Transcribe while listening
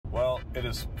It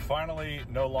is finally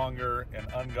no longer an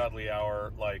ungodly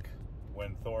hour like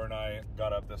when Thor and I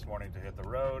got up this morning to hit the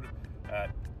road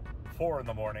at 4 in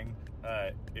the morning.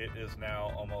 It is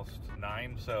now almost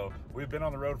 9, so we've been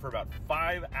on the road for about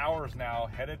 5 hours now,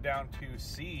 headed down to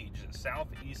SEGE,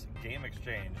 Southeast Game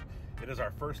Exchange. It is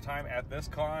our first time at this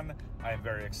con. I am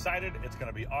very excited. It's going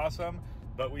to be awesome,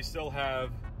 but we still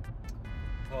have,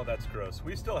 oh, that's gross.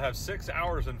 We still have 6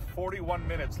 hours and 41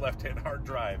 minutes left in our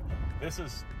drive. This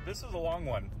is a long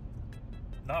one.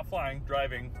 Not flying,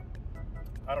 driving.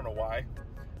 I don't know why,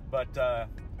 but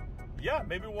yeah,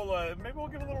 maybe we'll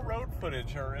give a little road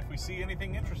footage, or if we see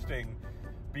anything interesting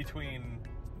between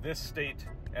this state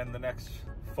and the next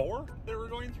 4 that we're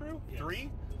going through. Yes. 3.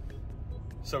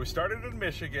 So we started in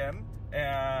Michigan,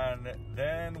 and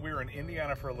then we were in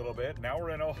Indiana for a little bit. Now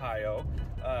we're in Ohio.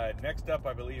 Next up,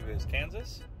 I believe, is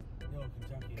Kansas? No,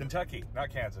 Kentucky. Kentucky, not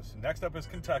Kansas. Next up is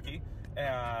Kentucky,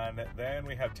 and then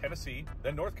we have Tennessee,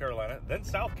 then North Carolina, then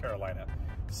South Carolina.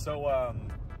 So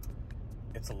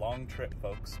it's a long trip,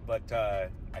 folks, but I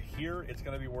hear it's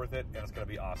going to be worth it, and it's going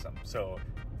to be awesome. So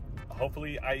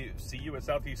hopefully I see you at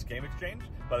Southeast Game Exchange.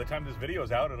 By the time this video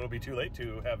is out, it'll be too late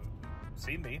to have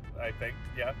seen me, I think.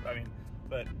 Yeah, I mean,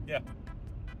 but yeah,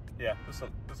 this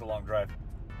is a long drive.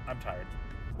 I'm tired.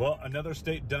 Well, another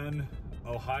state done.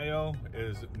 Ohio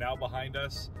is now behind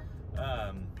us.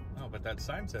 Oh, but that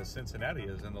sign says Cincinnati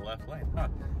is in the left lane.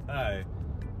 Huh.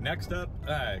 Next up,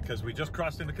 because we just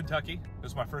crossed into Kentucky.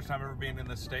 This is my first time ever being in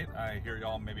this state. I hear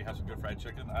y'all maybe have some good fried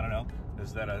chicken. I don't know.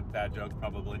 Is that a bad joke?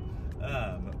 Probably.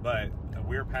 But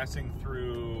we're passing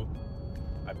through,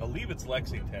 I believe it's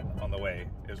Lexington on the way,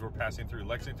 as we're passing through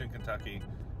Lexington, Kentucky.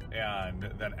 And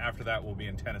then after that, we'll be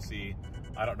in Tennessee.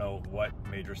 I don't know what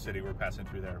major city we're passing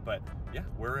through there, but yeah,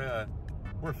 we're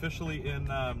officially in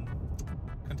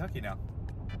Kentucky now.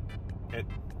 It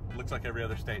looks like every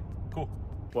other state. Cool.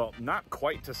 Well, not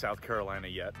quite to South Carolina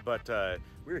yet, but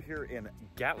we're here in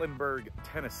Gatlinburg,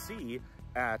 Tennessee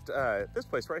at this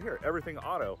place right here, Everything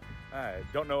Auto.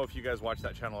 Don't know if you guys watch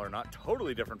that channel or not.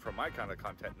 Totally different from my kind of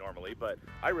content normally, but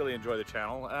I really enjoy the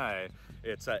channel.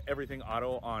 It's Everything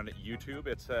Auto on YouTube.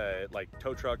 It's like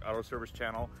tow truck auto service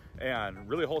channel, and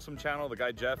really wholesome channel. The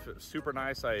guy Jeff, super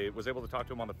nice. I was able to talk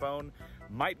to him on the phone.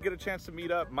 Might get a chance to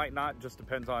meet up, might not, just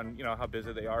depends on, you know, how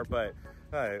busy they are, but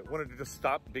I wanted to just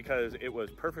stop because it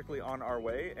was perfectly on our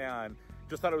way, and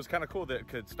just thought it was kind of cool that it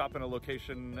could stop in a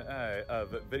location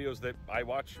of videos that I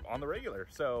watch on the regular.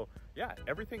 So yeah,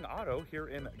 Everything Auto here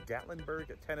in Gatlinburg,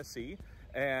 Tennessee.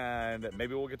 And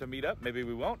maybe we'll get to meet up, maybe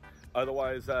we won't.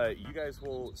 Otherwise, you guys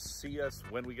will see us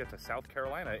when we get to South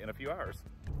Carolina in a few hours.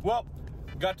 Well,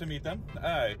 got to meet them.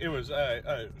 It was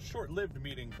a short-lived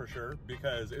meeting for sure,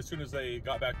 because as soon as they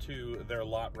got back to their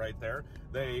lot right there,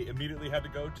 they immediately had to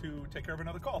go to take care of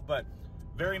another call. But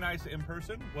very nice in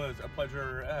person. Was a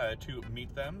pleasure to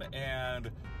meet them.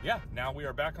 And yeah, now we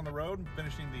are back on the road,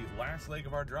 finishing the last leg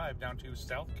of our drive down to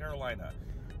South Carolina.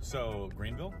 So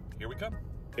Greenville, here we come.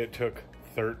 It took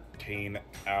 13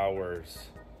 hours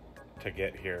to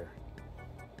get here.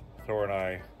 Thor and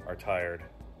I are tired.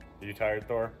 Are you tired,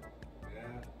 Thor? Yeah.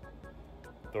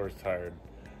 Thor's tired.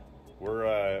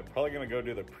 We're probably gonna go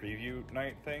do the preview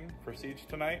night thing for SEGE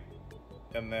tonight.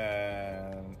 And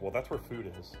then, well, that's where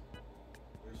food is.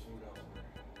 There's food elsewhere.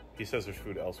 He says there's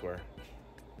food elsewhere.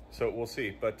 So we'll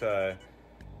see, but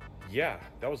yeah,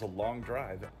 that was a long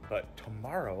drive, but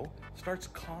tomorrow starts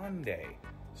con day.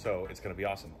 So it's gonna be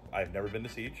awesome. I've never been to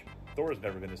SEGE. Thor has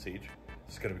never been to SEGE.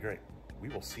 It's gonna be great. We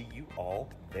will see you all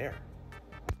there.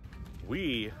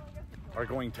 We are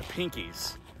going to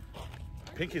Pinky's.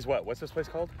 Pinky's what? What's this place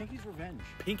called? Pinky's Revenge.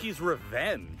 Pinky's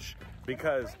Revenge,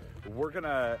 because we're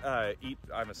gonna eat,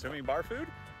 I'm assuming, bar food,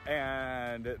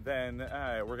 and then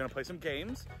we're gonna play some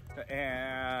games,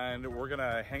 and we're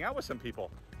gonna hang out with some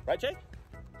people. Right, Jay?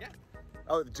 Yeah.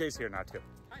 Oh, Jay's here now too.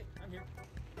 Hi, I'm here.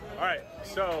 All right,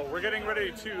 so we're getting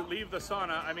ready to leave the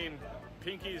sauna. I mean,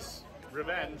 Pinky's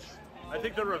Revenge. I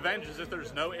think the revenge is if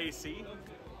there's no AC.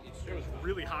 It was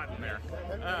really hot in there.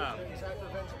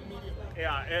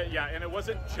 Yeah, and it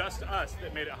wasn't just us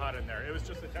that made it hot in there. It was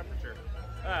just the temperature.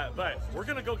 But we're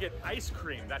gonna go get ice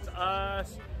cream. That's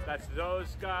us, that's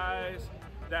those guys,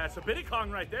 that's a Bitty Kong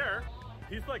right there.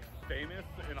 He's like famous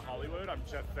in Hollywood, I'm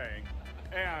just saying.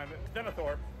 And then a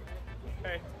Thor.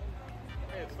 Hey,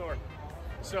 it's Thor.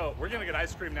 So we're gonna get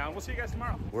ice cream now, and we'll see you guys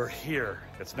tomorrow. We're here.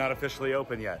 It's not officially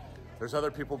open yet. There's other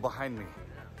people behind me,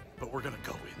 but we're gonna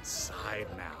go inside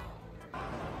now.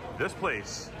 This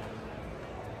place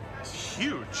is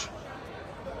huge.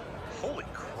 Holy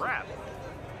crap.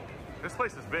 This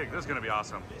place is big. This is gonna be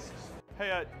awesome.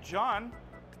 Hey, John,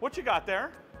 what you got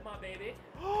there? My baby.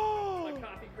 Oh, my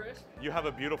coffee crisp. You have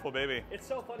a beautiful baby. It's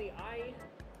so funny.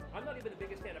 I'm not even the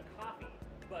biggest fan of coffee,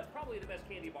 but probably the best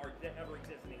candy bar that ever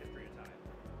exists in the history of time.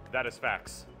 That is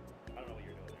facts. I don't know what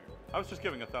you're doing there. I was just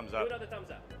giving a thumbs Do up. another thumbs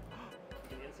up.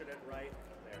 You can insert it right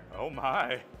there. Oh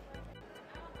my.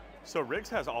 So Riggs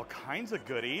has all kinds of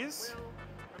goodies.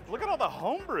 Well, Look at all the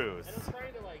home brews. And I'm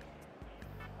trying to I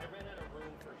ran out of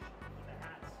room for the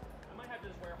hats. I might have to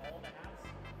just wear all the hats.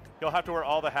 You'll have to wear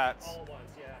all the hats. All at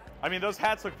once, yeah. I mean, those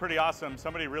hats look pretty awesome.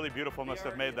 Somebody really beautiful must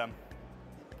have made them.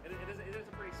 It is a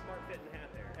pretty smart fitting hat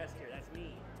there. S tier, that's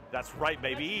me. That's right,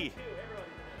 That's baby. me too.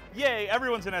 Everybody's in Yay,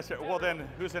 everyone's in S tier. Well, then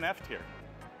who's in F tier?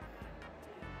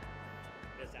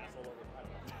 This asshole over. I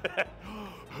don't know.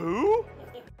 Who?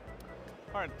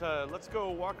 All right, let's go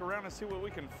walk around and see what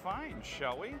we can find,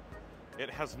 shall we? It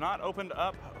has not opened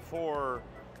up for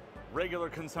regular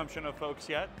consumption of folks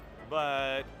yet,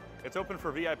 but it's open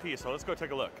for VIP, so let's go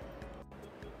take a look.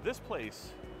 This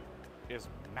place is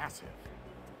massive.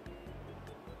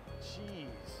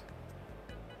 Jeez.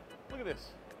 Look at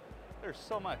this. There's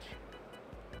so much.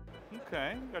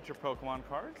 Okay, you got your Pokemon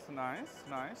cards. Nice,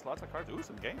 nice. Lots of cards. Ooh,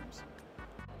 some games.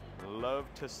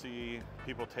 Love to see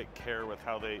people take care with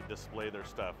how they display their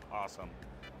stuff. Awesome.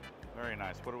 Very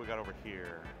nice. What do we got over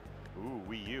here? Ooh,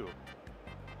 Wii U.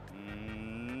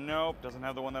 Nope, doesn't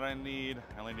have the one that I need.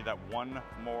 I only need that one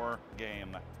more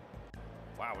game.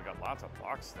 Wow, we got lots of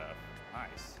box stuff.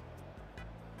 Nice.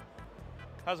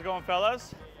 How's it going,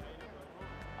 fellas?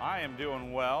 I am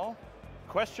doing well.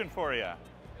 Question for you.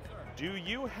 Do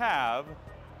you have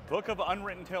Book of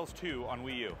Unwritten Tales 2 on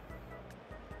Wii U?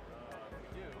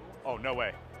 Oh, no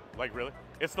way. Like, really?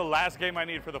 It's the last game I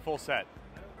need for the full set.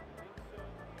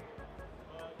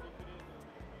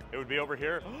 It would be over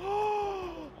here?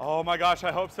 Oh my gosh,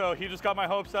 I hope so. He just got my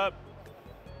hopes up.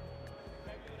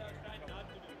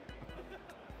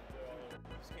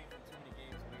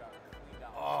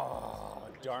 Oh,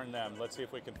 darn them. Let's see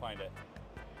if we can find it.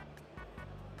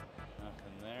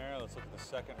 Nothing there. Let's look at the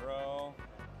second row.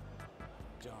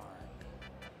 Darn.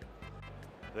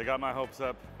 They got my hopes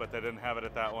up, but they didn't have it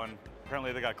at that one.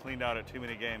 Apparently they got cleaned out at too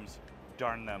many games.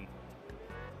 Darn them.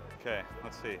 Okay,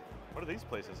 let's see. What do these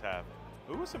places have?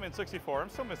 Ooh, some N64. I'm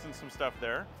still missing some stuff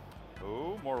there.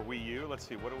 Ooh, more Wii U. Let's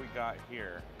see, what do we got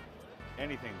here?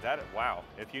 Anything. Wow.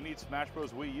 If you need Smash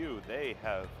Bros. Wii U, they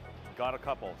have got a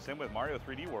couple. Same with Mario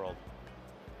 3D World.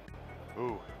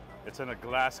 Ooh, it's in a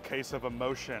glass case of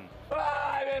emotion.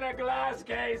 I'm in a glass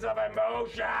case of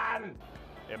emotion!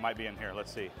 It might be in here.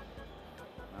 Let's see.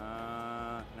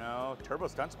 No. Turbo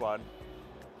Stunt Squad.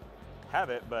 Have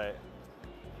it, but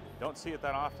don't see it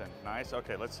that often. Nice.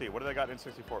 Okay, let's see. What do they got in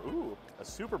 64? Ooh, a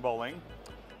Super Bowling.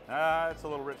 It's a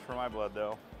little rich for my blood,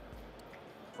 though.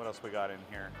 What else we got in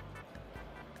here?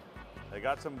 They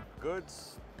got some good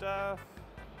stuff,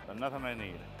 but nothing I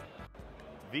need.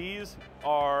 These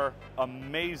are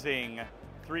amazing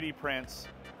 3D prints,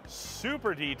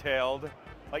 super detailed.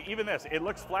 Like even this, it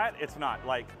looks flat, it's not.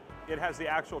 Like it has the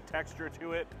actual texture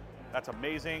to it. That's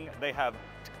amazing. They have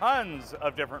tons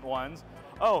of different ones.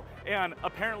 Oh, and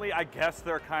apparently I guess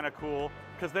they're kind of cool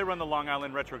because they run the Long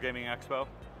Island Retro Gaming Expo.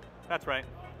 That's right,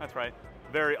 that's right.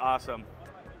 Very awesome.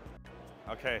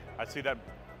 Okay, I see that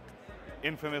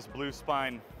infamous blue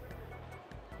spine.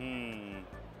 I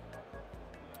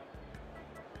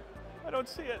don't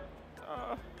see it.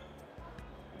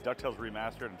 DuckTales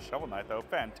Remastered and Shovel Knight though,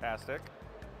 fantastic.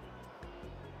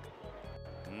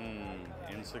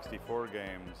 N64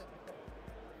 games.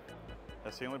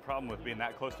 That's the only problem with being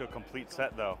that close to a complete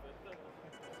set though.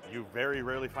 You very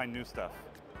rarely find new stuff.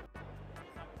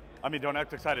 I mean, don't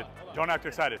act excited. Don't act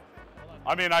excited.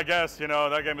 I mean, I guess, you know,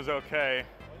 that game is okay.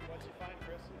 What'd you find,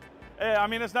 Chris? I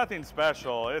mean, it's nothing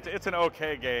special. It's an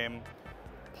okay game.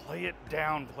 Play it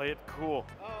down, play it cool.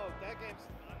 Oh, that game's...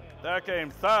 That game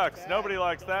sucks. Nobody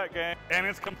likes that game. And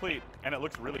it's complete. And it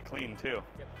looks really clean, too.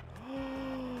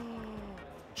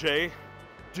 Jay,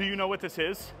 do you know what this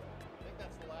is? I think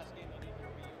that's the last game you need for your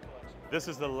Wii U collection. This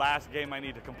is the last game I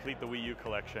need to complete the Wii U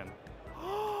collection.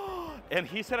 And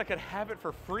he said I could have it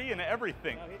for free and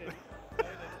everything. No, he didn't. No, he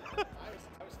didn't.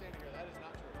 I was standing here. That is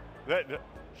not true.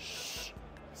 Shh.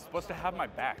 He's supposed to have my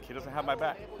back. He doesn't have I my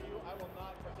back. will enable you. I will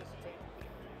not participate.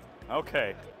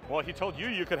 Okay. Well, he told you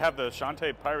you could have the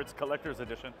Shantae Pirates Collector's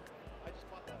Edition. I just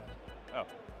bought that. Oh.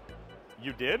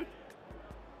 You did?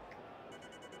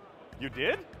 You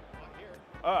did? Not here.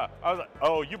 I was like,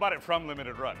 oh, you bought it from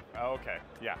Limited Run. Oh, okay.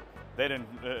 Yeah. They didn't.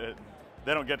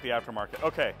 They don't get the aftermarket.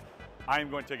 Okay.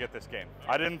 I'm going to get this game.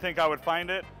 I didn't think I would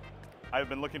find it. I've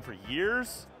been looking for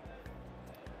years.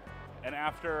 And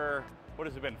after, what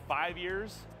has it been, 5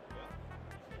 years?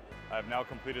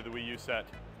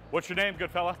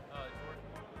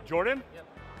 Jordan? Yep.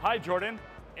 Hi, Jordan.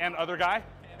 And other guy?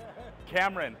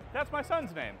 Cameron. That's my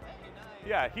son's name.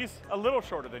 Yeah, he's a little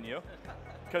shorter than you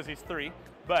because he's 3.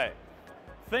 But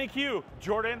thank you,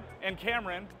 Jordan and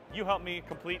Cameron. You helped me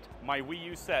complete my Wii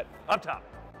U set. Up top.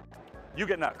 You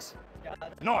get Nux.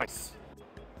 Nice.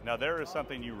 Now there is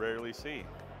something you rarely see.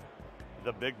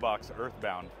 The big box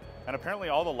Earthbound. And apparently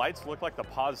all the lights look like the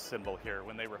pause symbol here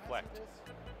when they reflect.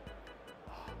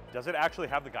 Does it actually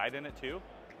have the guide in it too?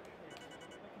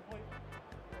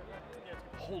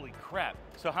 Holy crap.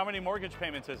 So how many mortgage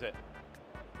payments is it?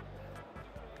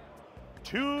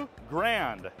 2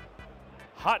 grand.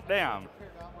 Hot damn.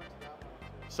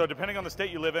 So depending on the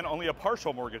state you live in, only a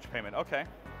partial mortgage payment. Okay.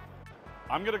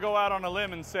 I'm gonna go out on a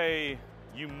limb and say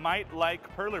you might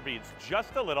like perler beads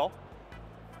just a little.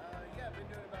 Yeah, I've been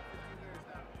doing it about 15 years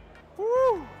now.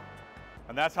 Woo!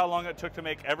 And that's how long it took to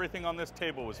make everything on this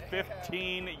table was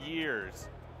 15 years.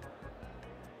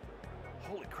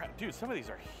 Holy crap, dude, some of these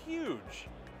are huge.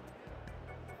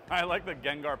 I like the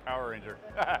Gengar Power Ranger.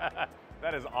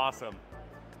 That is awesome.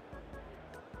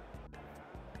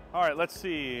 All right, let's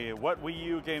see. What Wii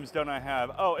U games don't I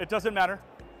have? Oh, it doesn't matter,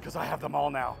 because I have them all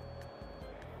now.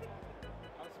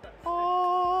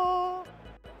 Oh.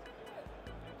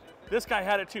 This guy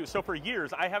had it too. So for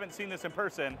years, I haven't seen this in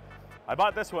person. I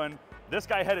bought this one. This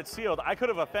guy had it sealed. I could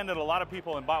have offended a lot of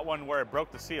people and bought one where it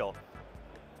broke the seal,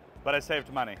 but I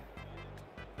saved money.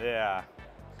 Yeah,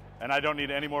 and I don't need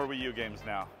any more Wii U games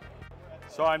now.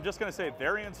 So I'm just gonna say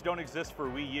variants don't exist for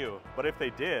Wii U, but if they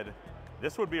did,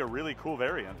 this would be a really cool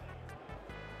variant.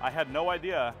 I had no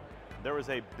idea there was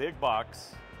a big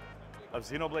box of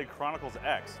Xenoblade Chronicles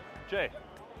X. Jay,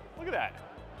 look at that.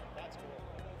 That's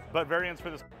cool. But variants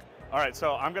for this. All right,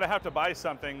 so I'm gonna have to buy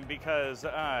something because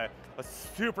a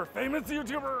super famous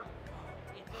YouTuber.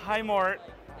 Hi, Mort.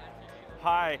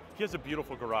 Hi, he has a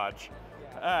beautiful garage.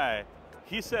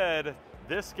 He said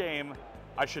this game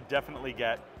I should definitely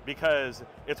get because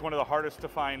it's one of the hardest to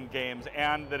find games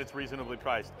and that it's reasonably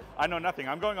priced. I know nothing,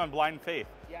 I'm going on blind faith.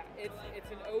 Yeah, it's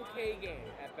an okay game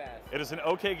at best. It is an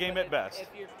okay game at best. If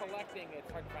you're collecting,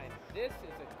 it's hard to find. This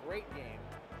is a great game.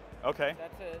 Okay.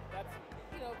 That's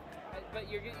you know, but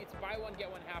it's buy one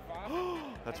get one half off.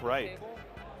 That's at the right. table.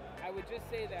 I would just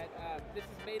say that this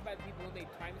is made by the people who made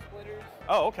Time Splitters.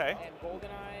 Oh, okay. And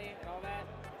GoldenEye and all that.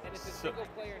 And it's a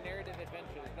single-player narrative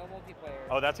adventure. There's no multiplayer.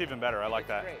 Oh, that's even better. I like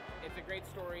that. Great. It's a great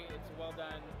story. It's well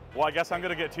done. Well, I guess I'm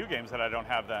going to get 2 games that I don't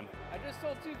have then. I just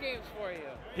sold 2 games for you.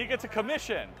 He gets a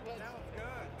commission. Sounds good.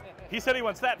 He said he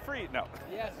wants that free. No.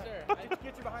 Yes, sir. I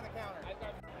get you behind the counter.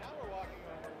 Now we're walking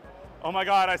over. Oh my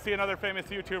God, I see another famous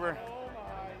YouTuber. Oh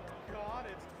my God,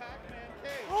 it's Pac-Man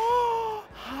Case. Oh,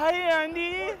 hi,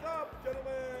 Andy. What's up,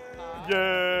 gentlemen?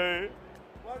 Yay.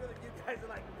 Welcome to you guys are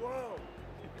like, whoa.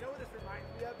 You know what this reminds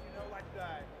me of? You know, like the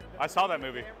I saw that 3D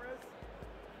movie. Cameras?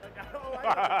 Like, I know,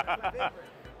 that's my favorite.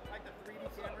 Like the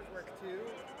 3D cameras work too.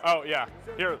 Oh, yeah.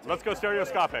 So Here, if you let's take go your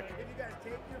stereoscopic. footage, if you guys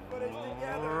take your footage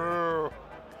together,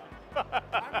 I'm gonna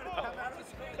come out of the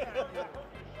screen at you.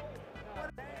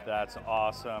 That's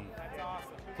awesome. That's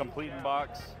awesome. Complete in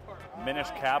box. Minish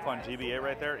cap on GBA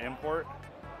right there. Import.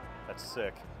 That's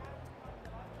sick.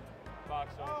 Oh,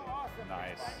 awesome.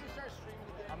 Nice. Why don't you start streaming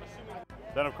again? I'm assuming.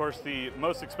 Then, of course, the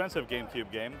most expensive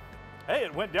GameCube game. Hey,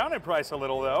 it went down in price a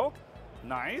little, though.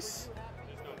 Nice.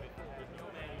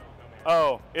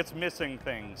 Oh, it's missing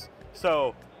things.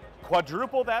 So,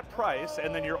 quadruple that price,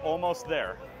 and then you're almost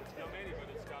there.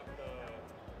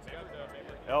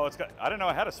 Oh, it's got, I didn't know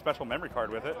I had a special memory card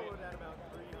with it.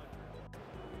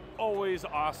 Always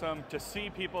awesome to see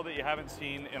people that you haven't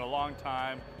seen in a long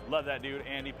time. Love that dude,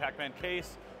 Andy Pac-Man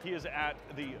Case. He is at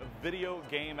the Video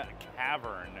Game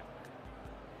Cavern.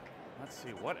 Let's see,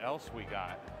 what else we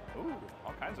got? Ooh,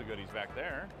 all kinds of goodies back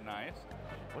there. Nice.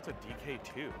 What's a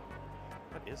DK2?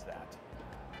 What is that?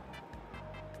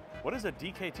 What is a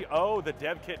DK2? Oh, the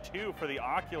dev kit 2 for the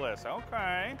Oculus.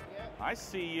 Okay. I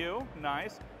see you.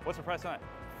 Nice. What's the price on it?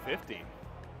 50.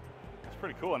 That's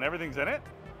pretty cool. And everything's in it?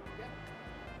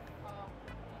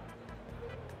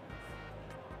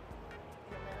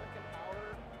 The American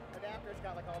Power adapter's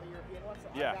got like all the European ones. So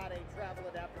Yeah. I got a travel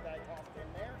adapter that I tossed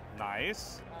in there.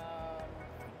 Nice.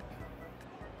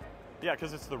 Yeah,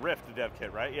 because it's the Rift dev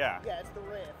kit, right? Yeah. Yeah, it's the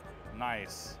Rift.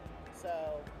 Nice.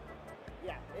 So,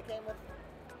 yeah, it came with.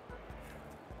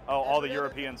 Oh, all the every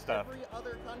European stuff. Every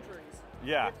other countries.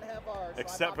 Yeah. Didn't have ours, so I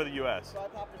Except popped for the US. So I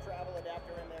popped a travel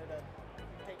adapter in there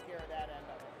to take care of that end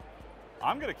of it.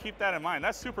 I'm going to keep that in mind.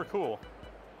 That's super cool.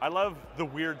 I love the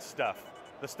weird stuff.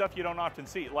 The stuff you don't often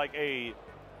see, like a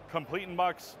complete in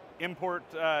box import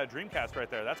Dreamcast right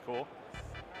there. That's cool.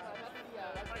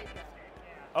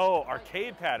 Oh,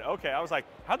 arcade pad. Okay, I was like,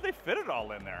 how'd they fit it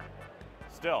all in there?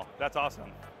 Still, that's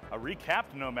awesome. A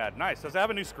recapped Nomad. Nice. Does it have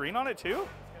a new screen on it too?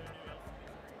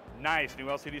 Nice, new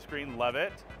LCD screen. Love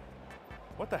it.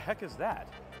 What the heck is that?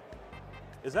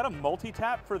 Is that a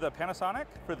multi-tap for the Panasonic,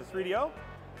 for the 3DO?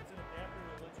 It's an adapter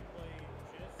that lets you play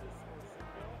Genesis or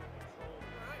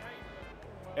Super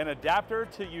Nintendo. An adapter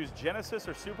to use Genesis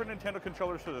or Super Nintendo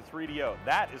controllers for the 3DO.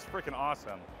 That is freaking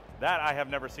awesome. That I have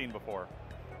never seen before.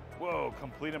 Whoa,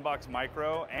 Complete in Box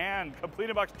Micro and Complete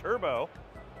in Box Turbo.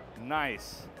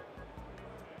 Nice.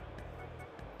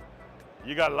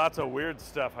 You got lots of weird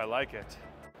stuff, I like it.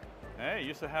 Hey,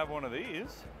 used to have one of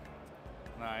these.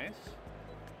 Nice.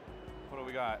 What do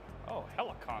we got? Oh,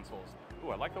 hella consoles.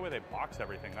 Ooh, I like the way they box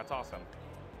everything. That's awesome.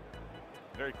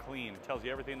 Very clean. Tells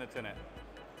you everything that's in it.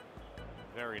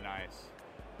 Very nice.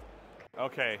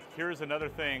 Okay, here's another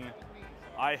thing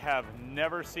I have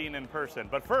never seen in person.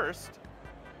 But first,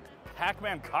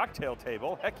 Pac-Man cocktail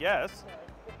table. Heck yes.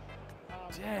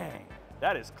 Dang,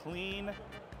 that is clean.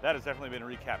 That has definitely been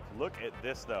recapped. Look at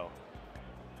this though.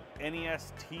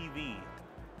 NES TV.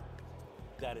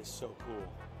 That is so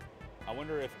cool. I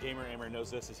wonder if Gamer Aimer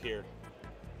knows this is here.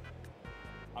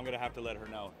 I'm gonna have to let her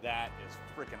know. That is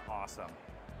freaking awesome.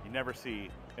 You never see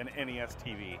an NES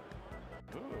TV.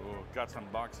 Ooh, got some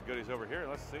box of goodies over here.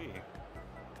 Let's see.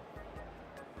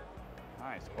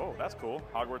 Nice. Oh, that's cool.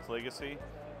 Hogwarts Legacy,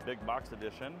 big box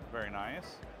edition. Very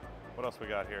nice. What else we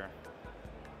got here?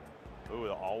 Ooh,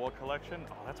 the Allwell collection.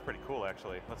 Oh, that's pretty cool,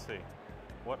 actually. Let's see.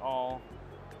 What all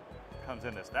comes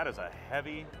in this? That is a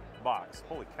heavy box.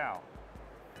 Holy cow.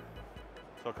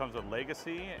 So it comes with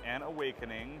Legacy and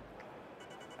Awakening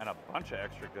and a bunch of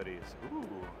extra goodies. Ooh,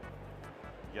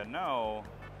 you know,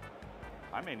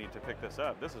 I may need to pick this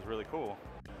up. This is really cool.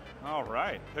 All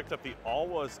right, picked up the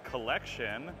Alwa's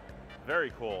collection.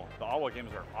 Very cool. The Alwa games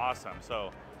are awesome.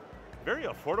 So very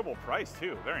affordable price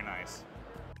too. Very nice.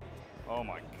 Oh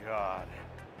my God.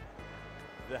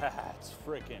 That's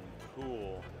freaking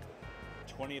cool.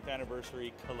 20th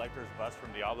anniversary collector's bust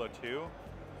from Diablo 2.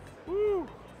 Woo!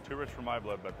 Too rich for my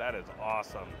blood, but that is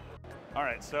awesome. All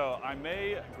right, so I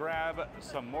may grab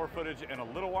some more footage in a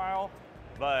little while,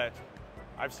 but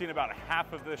I've seen about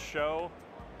half of this show.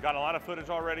 Got a lot of footage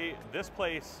already. This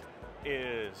place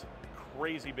is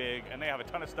crazy big and they have a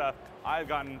ton of stuff. I've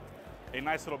gotten a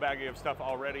nice little baggie of stuff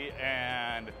already,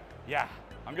 and yeah,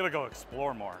 I'm gonna go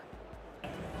explore more.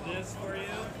 This for you.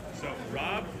 So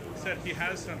Rob said he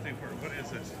has something for, what is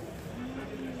this?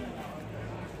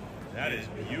 That is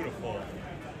beautiful.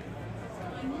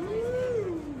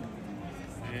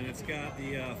 And it's got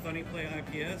the Funny Play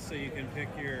IPS, so you can pick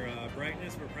your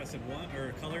brightness by pressing one,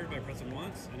 or color by pressing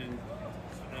once, and then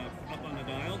up on the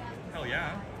dial. Hell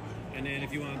yeah. And then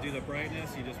if you want to do the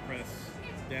brightness, you just press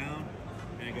down,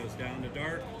 and it goes down to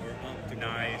dark, or up to go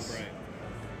Nice. bright.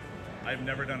 I've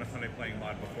never done a Funny Playing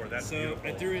mod before. That's So beautiful.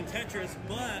 I threw in Tetris,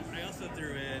 but I also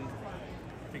threw in,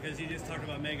 because you just talked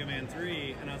about Mega Man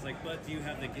 3, and I was like, but do you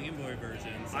have the Game Boy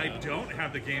version? So I don't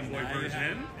have the Game Boy now you version.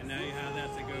 have- and now you have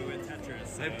that to go with Tetris.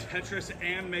 So. I have Tetris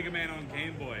and Mega Man on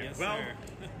Game Boy. Yes, well,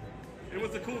 sir. it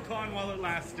was a cool con while it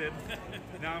lasted.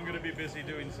 Now I'm going to be busy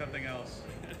doing something else.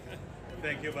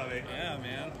 Thank you, Bobby. Yeah,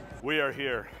 man. We are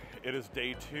here. It is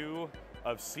day 2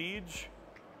 of SEGE.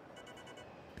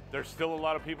 There's still a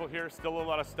lot of people here, still a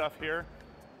lot of stuff here,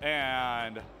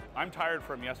 and I'm tired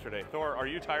from yesterday. Thor, are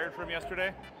you tired from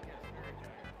yesterday?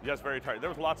 Yes, very tired. There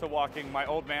was lots of walking. My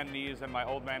old man knees and my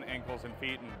old man ankles and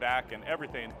feet and back and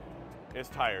everything is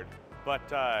tired. But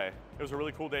it was a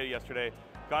really cool day yesterday.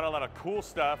 Got a lot of cool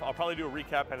stuff. I'll probably do a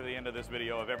recap at the end of this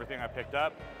video of everything I picked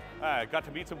up. Got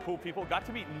to meet some cool people. Got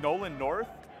to meet Nolan North,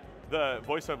 the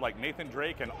voice of like Nathan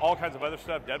Drake and all kinds of other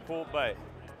stuff, Deadpool. But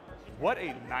what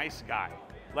a nice guy.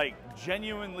 Like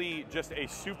genuinely just a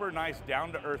super nice,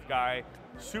 down-to-earth guy.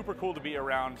 Super cool to be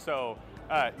around. So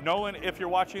Nolan, if you're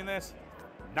watching this,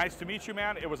 nice to meet you,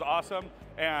 man. It was awesome.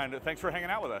 And thanks for hanging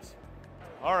out with us.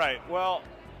 All right, well,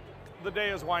 the day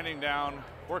is winding down.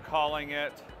 We're calling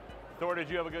it. Thor, did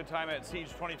you have a good time at SEGE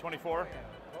 2024?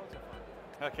 Yeah, loads of fun.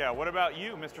 Heck yeah. What about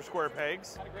you, Mr. Square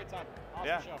Pegs? Had a great time. Awesome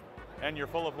Yeah. show. And you're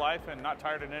full of life and not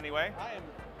tired in any way? I am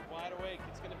wide awake.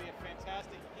 It's going to be a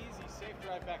fantastic, easy, safe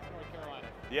drive back to North Carolina.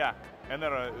 Yeah. And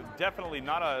then definitely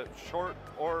not a short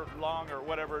or long or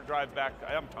whatever drive back.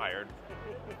 I'm tired.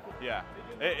 Yeah.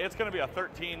 It's going to be a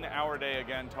 13-hour day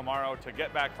again tomorrow to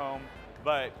get back home.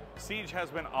 But SEGE has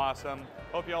been awesome.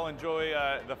 Hope you all enjoy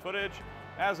the footage.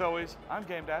 As always, I'm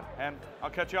GameDad, and I'll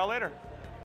catch you all later.